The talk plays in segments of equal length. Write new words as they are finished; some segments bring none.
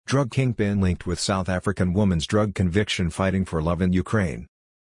Drug kingpin linked with South African woman's drug conviction fighting for love in Ukraine.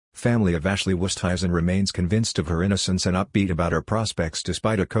 Family of Ashley Westhuizen remains convinced of her innocence and upbeat about her prospects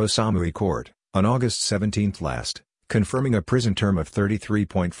despite a Koh Samui court, on August 17 confirming a prison term of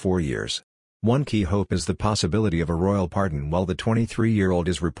 33.4 years. One key hope is the possibility of a royal pardon while the 23-year-old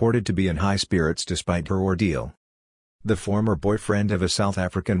is reported to be in high spirits despite her ordeal. The former boyfriend of a South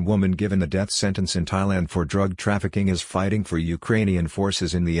African woman given the death sentence in Thailand for drug trafficking is fighting for Ukrainian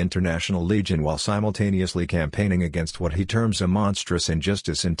forces in the International Legion while simultaneously campaigning against what he terms a monstrous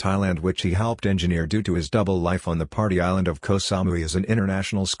injustice in Thailand which he helped engineer due to his double life on the party island of Koh Samui as an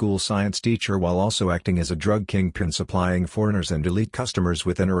international school science teacher while also acting as a drug kingpin supplying foreigners and elite customers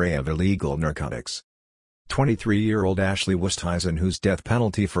with an array of illegal narcotics. 23-year-old Ashley Westhuizen, whose death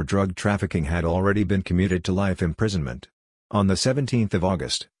penalty for drug trafficking had already been commuted to life imprisonment. On the 17th of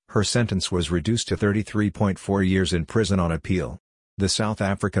August, her sentence was reduced to 33.4 years in prison on appeal. The South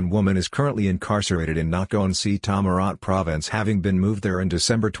African woman is currently incarcerated in Nakhon Si Thammarat province, having been moved there in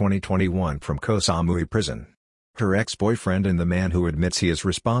December 2021 from Koh Samui prison. Her ex-boyfriend and the man who admits he is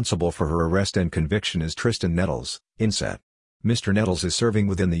responsible for her arrest and conviction is Tristan Nettles, INSET. Mr. Nettles is serving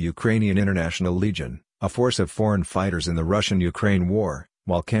within the Ukrainian International Legion, a force of foreign fighters in the Russian-Ukraine war,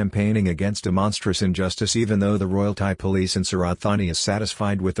 while campaigning against a monstrous injustice even though the Royal Thai Police in Surat Thani is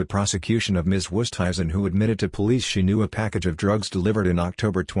satisfied with the prosecution of Ms. Westhuizen, who admitted to police she knew a package of drugs delivered in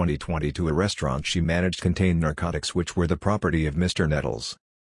October 2020 to a restaurant she managed contained narcotics which were the property of Mr. Nettles.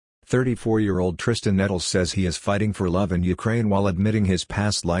 34-year-old Tristan Nettles says he is fighting for love in Ukraine while admitting his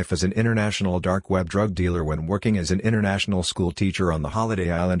past life as an international dark web drug dealer when working as an international school teacher on the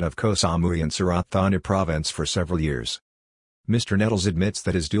holiday island of Koh Samui in Surat Thani province for several years. Mr. Nettles admits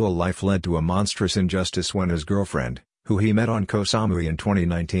that his dual life led to a monstrous injustice when his girlfriend, who he met on Koh Samui in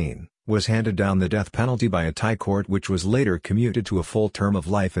 2019, was handed down the death penalty by a Thai court which was later commuted to a full term of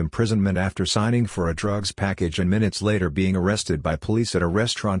life imprisonment after signing for a drugs package and minutes later being arrested by police at a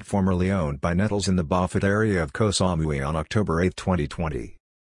restaurant formerly owned by Nettles in the Beaufort area of Koh Samui on October 8, 2020.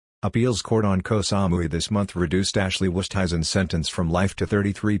 Appeals court on Koh Samui this month reduced Ashley Westhuizen's sentence from life to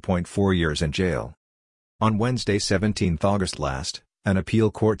 33.4 years in jail. On Wednesday 17 August an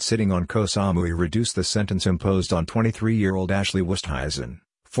appeal court sitting on Koh Samui reduced the sentence imposed on 23-year-old Ashley Westhuizen,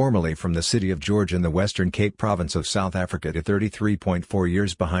 formerly from the city of George in the Western Cape province of South Africa, to 33.4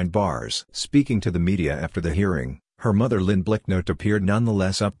 years behind bars. Speaking to the media after the hearing, her mother Lynn Blicknote appeared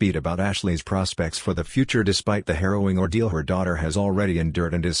nonetheless upbeat about Ashley's prospects for the future despite the harrowing ordeal her daughter has already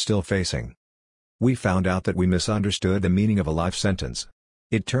endured and is still facing. "We found out that we misunderstood the meaning of a life sentence.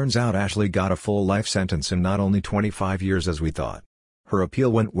 It turns out Ashley got a full life sentence and not only 25 years as we thought. Her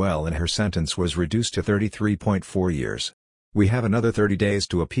appeal went well and her sentence was reduced to 33.4 years. We have another 30 days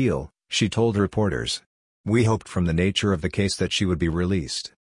to appeal," she told reporters. "We hoped from the nature of the case that she would be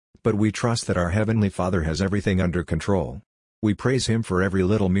released. But we trust that our Heavenly Father has everything under control. We praise Him for every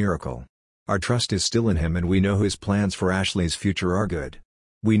little miracle. Our trust is still in Him and we know His plans for Ashley's future are good.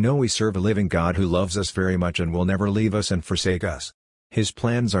 We know we serve a living God who loves us very much and will never leave us and forsake us. His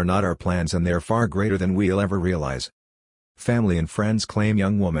plans are not our plans and they're far greater than we'll ever realize." Family and friends claim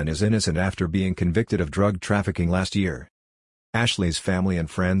young woman is innocent after being convicted of drug trafficking last year. Ashley's family and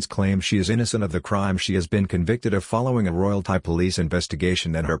friends claim she is innocent of the crime she has been convicted of following a Royal Thai Police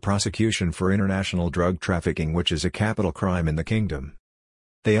investigation and her prosecution for international drug trafficking, which is a capital crime in the kingdom.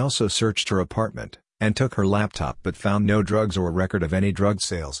 They also searched her apartment, and took her laptop but found no drugs or record of any drug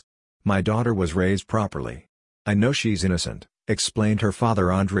sales. "My daughter was raised properly. I know she's innocent," explained her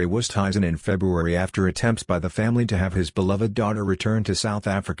father Andre Westhuizen in February after attempts by the family to have his beloved daughter return to South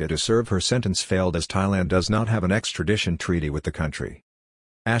Africa to serve her sentence failed as Thailand does not have an extradition treaty with the country.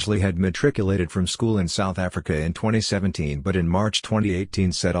 Ashley had matriculated from school in South Africa in 2017 but in March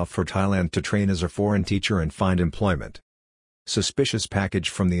 2018 set off for Thailand to train as a foreign teacher and find employment. Suspicious package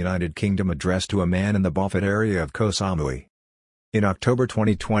from the United Kingdom addressed to a man in the Beaufort area of Koh Samui. In October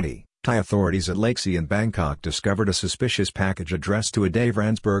 2020, Thai authorities at Lakesea in Bangkok discovered a suspicious package addressed to a Dave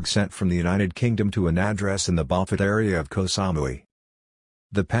Ransberg sent from the United Kingdom to an address in the Beaufort area of Koh Samui.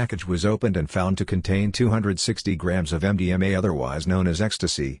 The package was opened and found to contain 260 grams of MDMA, otherwise known as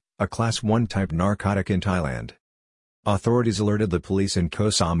ecstasy, a Class 1 type narcotic in Thailand. Authorities alerted the police in Koh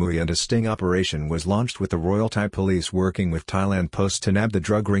Samui and a sting operation was launched with the Royal Thai Police working with Thailand Post to nab the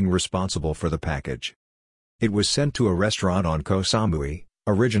drug ring responsible for the package. It was sent to a restaurant on Koh Samui,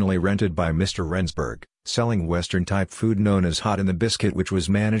 originally rented by Mr. Ransberg, selling Western-type food known as Hot in the Biscuit, which was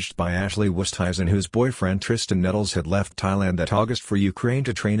managed by Ashley Westhuizen, whose boyfriend Tristan Nettles had left Thailand that August for Ukraine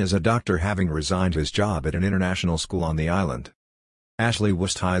to train as a doctor, having resigned his job at an international school on the island. Ashley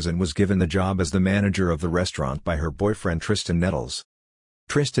Westhuizen was given the job as the manager of the restaurant by her boyfriend Tristan Nettles.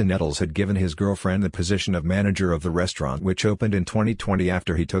 Tristan Nettles had given his girlfriend the position of manager of the restaurant, which opened in 2020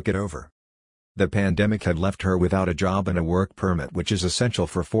 after he took it over. The pandemic had left her without a job and a work permit, which is essential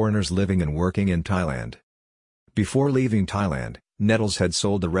for foreigners living and working in Thailand. Before leaving Thailand, Nettles had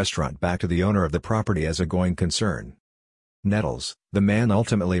sold the restaurant back to the owner of the property as a going concern. Nettles, the man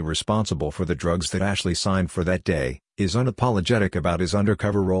ultimately responsible for the drugs that Ashley signed for that day, is unapologetic about his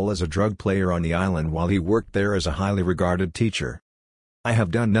undercover role as a drug player on the island while he worked there as a highly regarded teacher. "I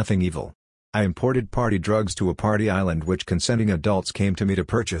have done nothing evil. I imported party drugs to a party island which consenting adults came to me to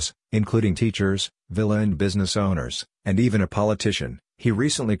purchase, including teachers, villa and business owners, and even a politician," he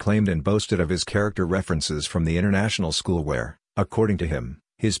recently claimed and boasted of his character references from the international school where, according to him,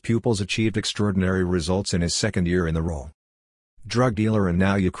 his pupils achieved extraordinary results in his second year in the role. Drug dealer and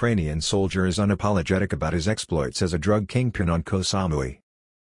now Ukrainian soldier is unapologetic about his exploits as a drug kingpin on Koh Samui.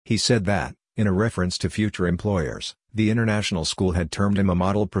 He said that, in a reference to future employers, the international school had termed him a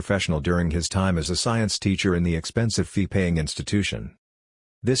model professional during his time as a science teacher in the expensive fee-paying institution.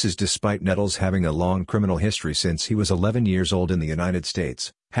 This is despite Nettles having a long criminal history since he was 11 years old in the United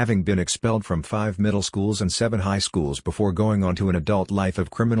States, having been expelled from 5 middle schools and 7 high schools before going on to an adult life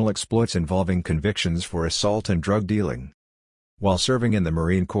of criminal exploits involving convictions for assault and drug dealing. While serving in the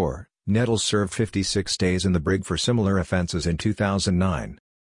Marine Corps, Nettles served 56 days in the brig for similar offenses in 2009.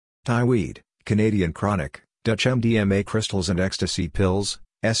 Thai weed, Canadian chronic, Dutch MDMA crystals and ecstasy pills,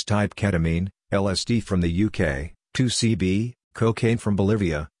 S-type ketamine, LSD from the UK, 2CB, cocaine from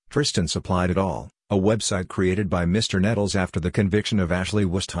Bolivia. Tristan supplied it all, a website created by Mr. Nettles after the conviction of Ashley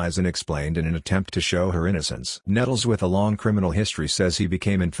Westhuizen explained in an attempt to show her innocence. Nettles, with a long criminal history, says he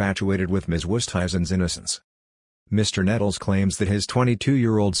became infatuated with Ms. Westhuizen's innocence. Mr. Nettles claims that his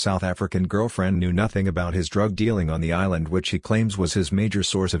 22-year-old South African girlfriend knew nothing about his drug dealing on the island, which he claims was his major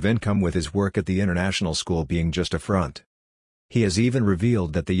source of income, with his work at the international school being just a front. He has even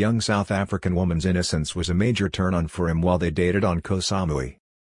revealed that the young South African woman's innocence was a major turn-on for him while they dated on Koh Samui.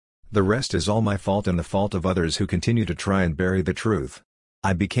 "The rest is all my fault and the fault of others who continue to try and bury the truth.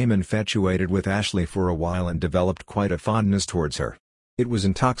 I became infatuated with Ashley for a while and developed quite a fondness towards her. It was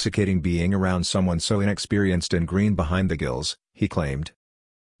intoxicating being around someone so inexperienced and green behind the gills," he claimed.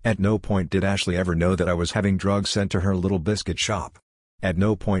 "At no point did Ashley ever know that I was having drugs sent to her little biscuit shop. At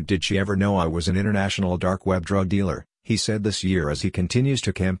no point did she ever know I was an international dark web drug dealer," he said this year as he continues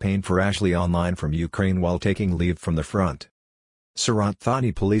to campaign for Ashley online from Ukraine while taking leave from the front. Surat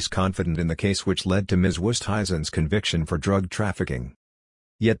Thani police confident in the case which led to Ms. Westhuizen's conviction for drug trafficking.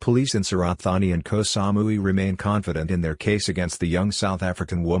 Yet police in Surat Thani and Koh Samui remain confident in their case against the young South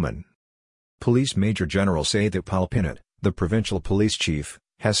African woman. Police Major General Sathip Palpinat, the provincial police chief,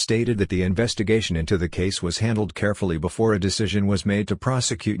 has stated that the investigation into the case was handled carefully before a decision was made to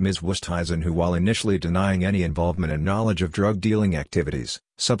prosecute Ms. Westhuizen, who, while initially denying any involvement and knowledge of drug dealing activities,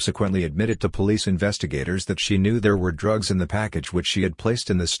 subsequently admitted to police investigators that she knew there were drugs in the package which she had placed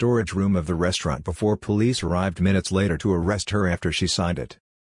in the storage room of the restaurant before police arrived minutes later to arrest her after she signed it.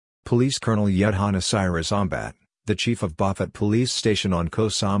 Police Colonel Yudhana Cyrus Ambat, the chief of Bafut police station on Koh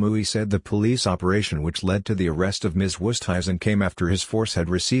Samui, said the police operation which led to the arrest of Ms. Westhuizen came after his force had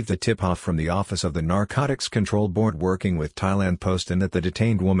received the tip-off from the Office of the Narcotics Control Board working with Thailand Post, and that the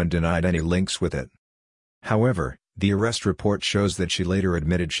detained woman denied any links with it. However, the arrest report shows that she later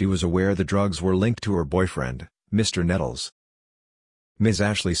admitted she was aware the drugs were linked to her boyfriend, Mr. Nettles. Ms.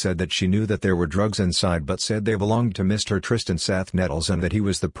 Ashley said that she knew that there were drugs inside but said they belonged to Mr. Tristan Seth Nettles and that he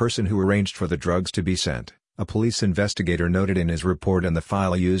was the person who arranged for the drugs to be sent, a police investigator noted in his report and the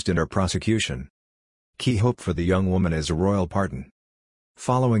file used in her prosecution. Key hope for the young woman is a royal pardon.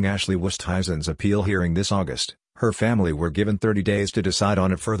 Following Ashley Westhuizen's appeal hearing this August, her family were given 30 days to decide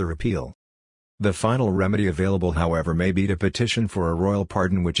on a further appeal. The final remedy available, however, may be to petition for a royal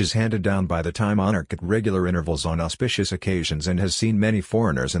pardon, which is handed down by the Thai monarch at regular intervals on auspicious occasions and has seen many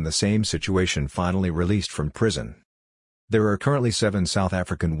foreigners in the same situation finally released from prison. There are currently 7 South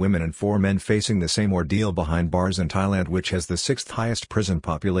African women and 4 men facing the same ordeal behind bars in Thailand, which has the 6th highest prison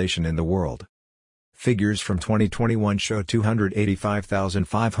population in the world. Figures from 2021 show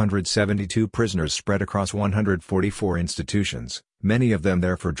 285,572 prisoners spread across 144 institutions, many of them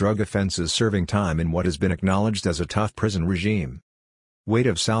there for drug offences, serving time in what has been acknowledged as a tough prison regime. Weight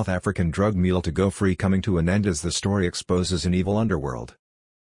of South African drug mule to go free coming to an end as the story exposes an evil underworld.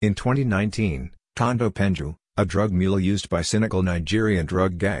 In 2019, Tondo Penju, a drug mule used by cynical Nigerian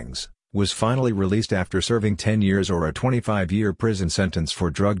drug gangs, was finally released after serving 10 years or a 25-year prison sentence for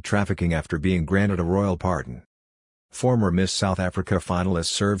drug trafficking after being granted a royal pardon. Former Miss South Africa finalist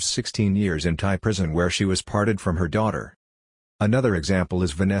served 16 years in Thai prison where she was parted from her daughter. Another example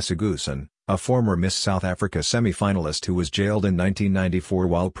is Vanessa Goosen, a former Miss South Africa semi-finalist who was jailed in 1994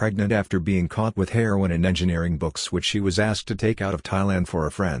 while pregnant after being caught with heroin and engineering books which she was asked to take out of Thailand for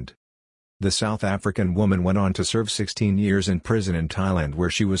a friend. The South African woman went on to serve 16 years in prison in Thailand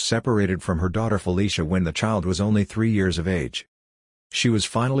where she was separated from her daughter Felicia when the child was only 3 years of age. She was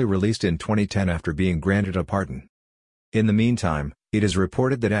finally released in 2010 after being granted a pardon. In the meantime, it is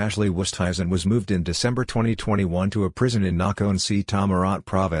reported that Ashley Woesthuizen was moved in December 2021 to a prison in Nakhon Si Thammarat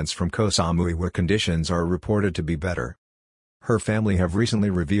province from Koh Samui where conditions are reported to be better. Her family have recently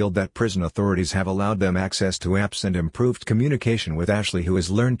revealed that prison authorities have allowed them access to apps and improved communication with Ashley, who has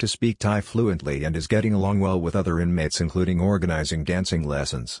learned to speak Thai fluently and is getting along well with other inmates, including organizing dancing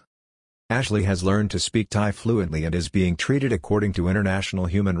lessons. Ashley has learned to speak Thai fluently and is being treated according to international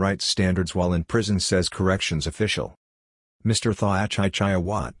human rights standards while in prison, says corrections official. Mr. Thachai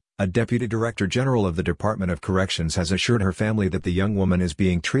Chayawat, a Deputy Director General of the Department of Corrections, has assured her family that the young woman is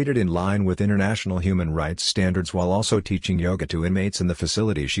being treated in line with international human rights standards while also teaching yoga to inmates in the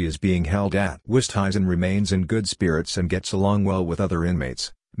facility she is being held at. Woesthuizen remains in good spirits and gets along well with other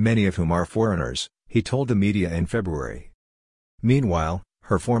inmates, many of whom are foreigners, he told the media in February. Meanwhile,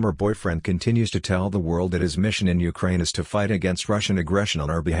 her former boyfriend continues to tell the world that his mission in Ukraine is to fight against Russian aggression on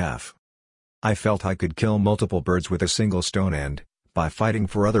her behalf. "I felt I could kill multiple birds with a single stone and, by fighting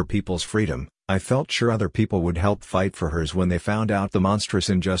for other people's freedom, I felt sure other people would help fight for hers when they found out the monstrous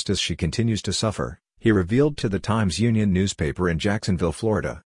injustice she continues to suffer," he revealed to the Times-Union newspaper in Jacksonville,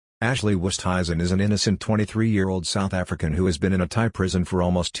 Florida. Ashley Woesthuizen is an innocent 23-year-old South African who has been in a Thai prison for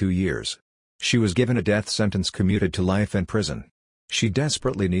almost 2 years. She was given a death sentence commuted to life in prison. She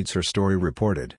desperately needs her story reported.